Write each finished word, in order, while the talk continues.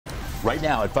Right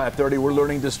now at 5:30, we're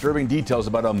learning disturbing details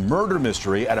about a murder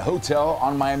mystery at a hotel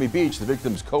on Miami Beach. The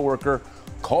victim's coworker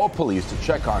called police to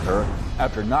check on her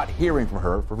after not hearing from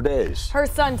her for days. Her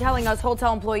son telling us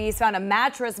hotel employees found a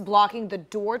mattress blocking the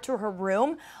door to her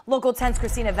room. Local 10's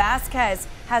Christina Vasquez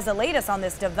has the latest on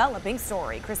this developing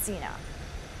story. Christina.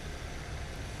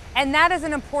 And that is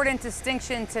an important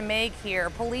distinction to make here.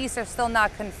 Police are still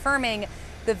not confirming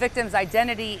the victim's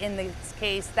identity in this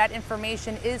case. That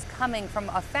information is coming from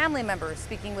a family member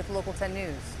speaking with Local 10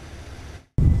 News.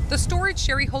 The Storage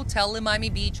Sherry Hotel in Miami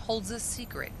Beach holds a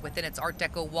secret within its Art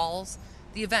Deco walls.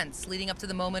 The events leading up to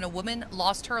the moment a woman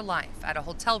lost her life at a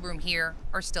hotel room here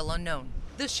are still unknown.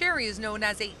 The Sherry is known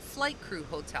as a flight crew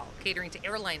hotel, catering to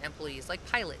airline employees like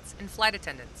pilots and flight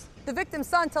attendants. The victim's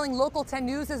son telling Local 10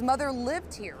 News his mother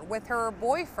lived here with her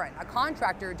boyfriend, a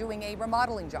contractor doing a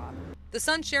remodeling job. The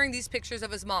son sharing these pictures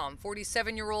of his mom,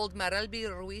 47-year-old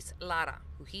Marelby Ruiz Lara,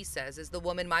 who he says is the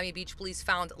woman Miami Beach police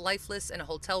found lifeless in a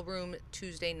hotel room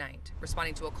Tuesday night,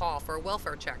 responding to a call for a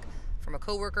welfare check from a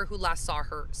coworker who last saw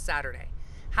her Saturday.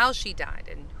 How she died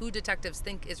and who detectives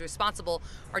think is responsible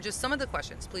are just some of the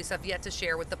questions police have yet to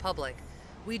share with the public.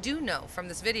 We do know from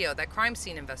this video that crime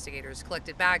scene investigators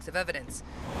collected bags of evidence.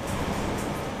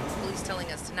 Police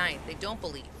telling us tonight they don't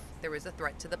believe there is a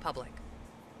threat to the public.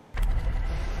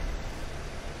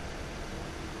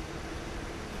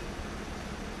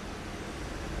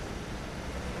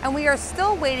 And we are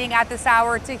still waiting at this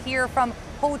hour to hear from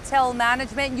hotel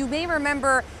management. You may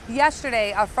remember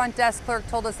yesterday a front desk clerk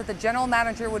told us that the general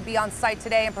manager would be on site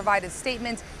today and provide a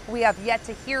statement. We have yet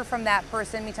to hear from that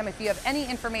person. Meantime, if you have any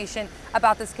information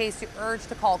about this case, you urge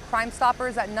to call Crime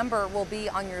Stoppers. That number will be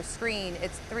on your screen.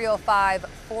 It's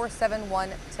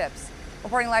 305-471-TIPS.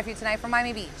 Reporting live for you tonight from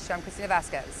Miami Beach, I'm Christina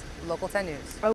Vasquez, Local 10 News.